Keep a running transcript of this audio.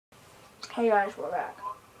Hey guys, we're back.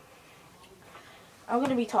 I'm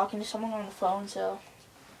gonna be talking to someone on the phone, so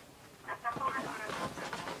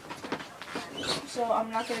I'm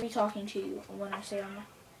not gonna be talking to you when I say I'm.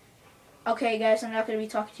 Okay, guys, I'm not gonna be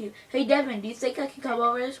talking to you. Hey, Devin, do you think I can come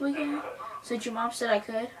over this weekend? Since your mom said I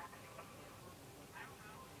could.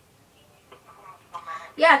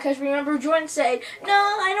 Yeah, because remember Jordan said, no,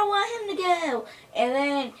 I don't want him to go. And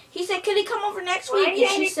then he said, could he come over next week? And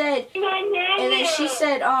she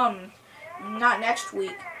said, not next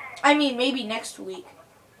week. I mean, maybe next week.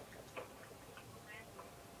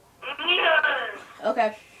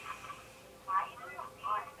 Okay.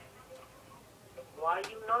 Why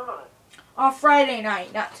you not? On Friday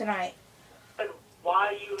night, not tonight. And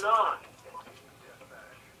why you not?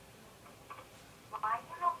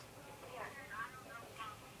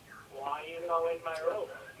 Why you not in my room?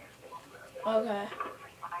 Okay.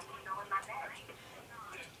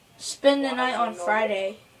 Spend the night on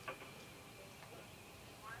Friday.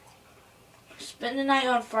 Spend the night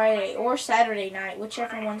on Friday or Saturday night,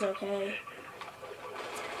 whichever one's okay.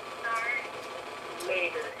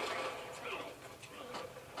 Later.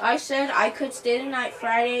 I said I could stay the night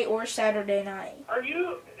Friday or Saturday night. Are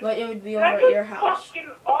you? But it would be over at your house. Fucking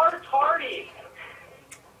retarded.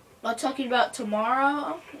 I'm talking about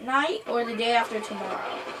tomorrow night or the day after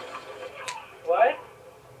tomorrow. What?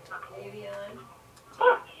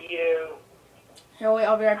 Fuck you. Here, wait,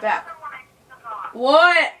 I'll be right back.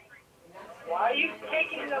 What? Why are you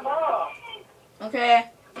taking them off?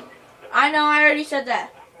 Okay. I know, I already said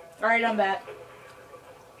that. Alright, I'm back.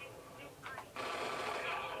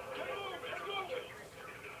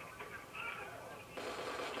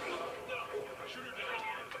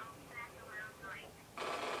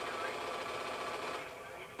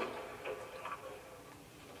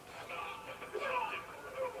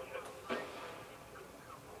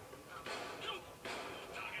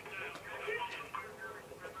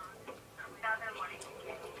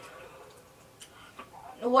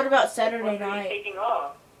 What about Saturday What are you night? taking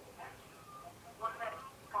off?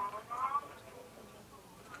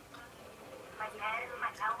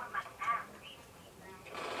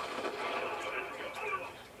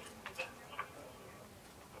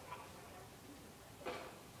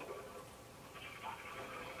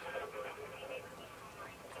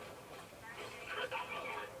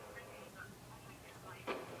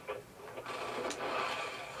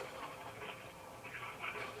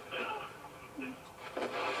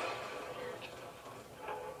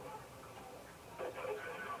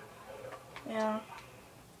 Yeah.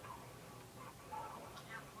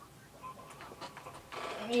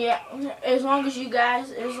 Yeah, as long as you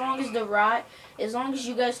guys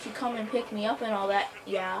can come and pick me up and all that,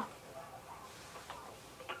 yeah.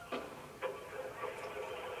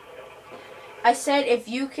 I said if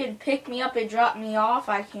you can pick me up and drop me off,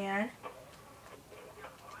 I can.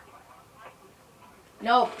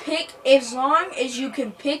 No, as long as you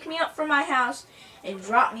can pick me up from my house and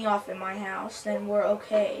drop me off at my house, then we're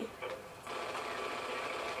okay.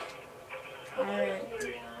 Alright.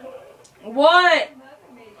 What?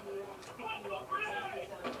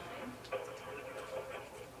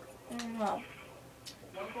 No.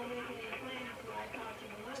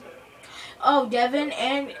 Oh, Devin,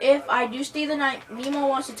 and if I do stay the night, Nemo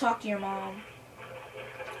wants to talk to your mom.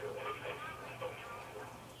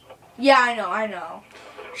 Yeah, I know.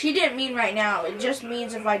 She didn't mean right now. It just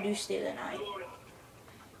means if I do stay the night.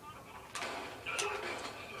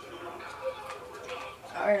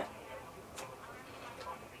 Alright.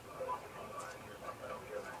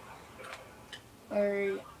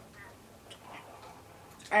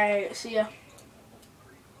 Alright, see ya.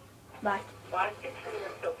 Bye. Why is your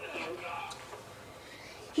trainer so cute?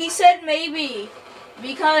 He said maybe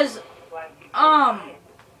because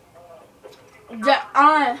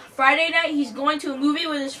Friday night he's going to a movie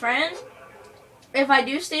with his friends. If I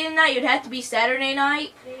do stay the night, it'd have to be Saturday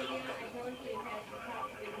night.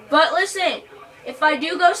 But listen, if I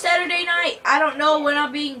do go Saturday night, I don't know when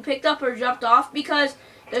I'm being picked up or dropped off because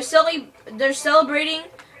they're celebrating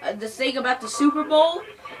the thing about the Super Bowl,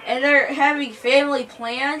 and they're having family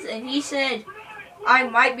plans, and he said I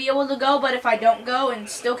might be able to go, but if I don't go and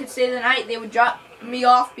still could stay the night, they would drop me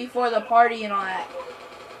off before the party and all that.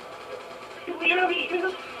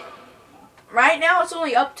 Right now, it's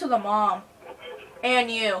only up to the mom and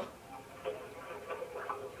you.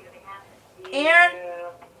 And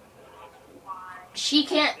she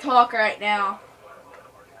can't talk right now.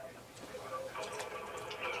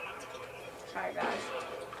 Sorry, guys.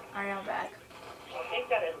 I am back.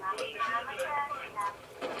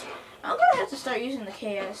 I'm gonna have to start using the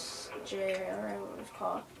KSJ or whatever it's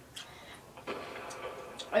called.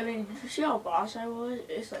 I mean, did you see how boss I was?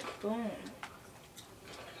 It's like, boom.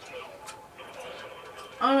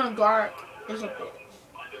 Oh no, Gark is a bitch.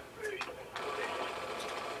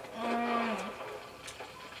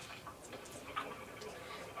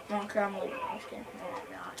 Okay, I'm leaving this game. Oh my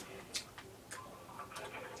god.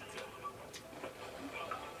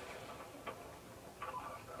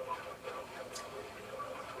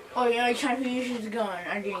 Oh yeah, I tried to use his gun.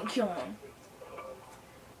 I didn't kill him.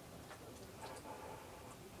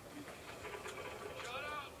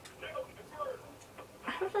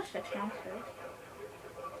 How was that 6 rounds first?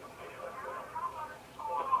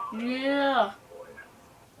 Yeah.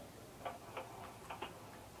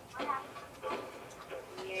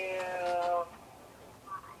 Yeah.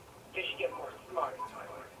 Just get more smart.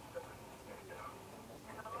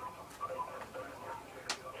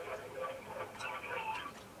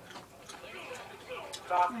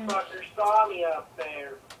 Cocksucker saw me up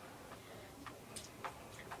there.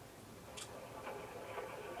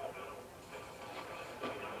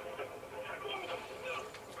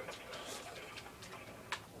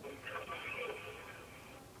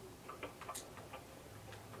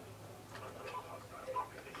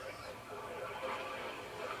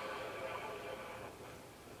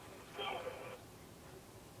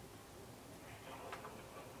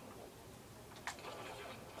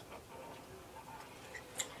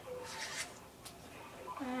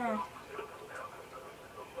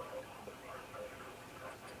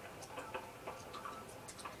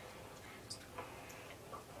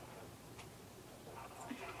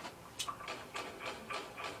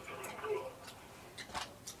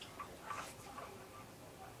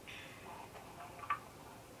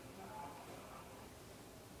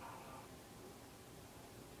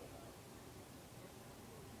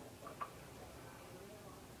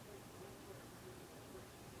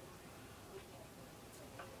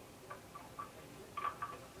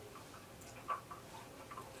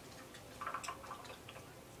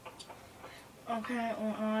 Okay,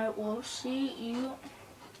 well, I will see you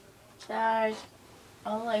guys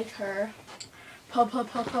later.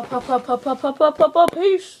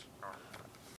 Peace.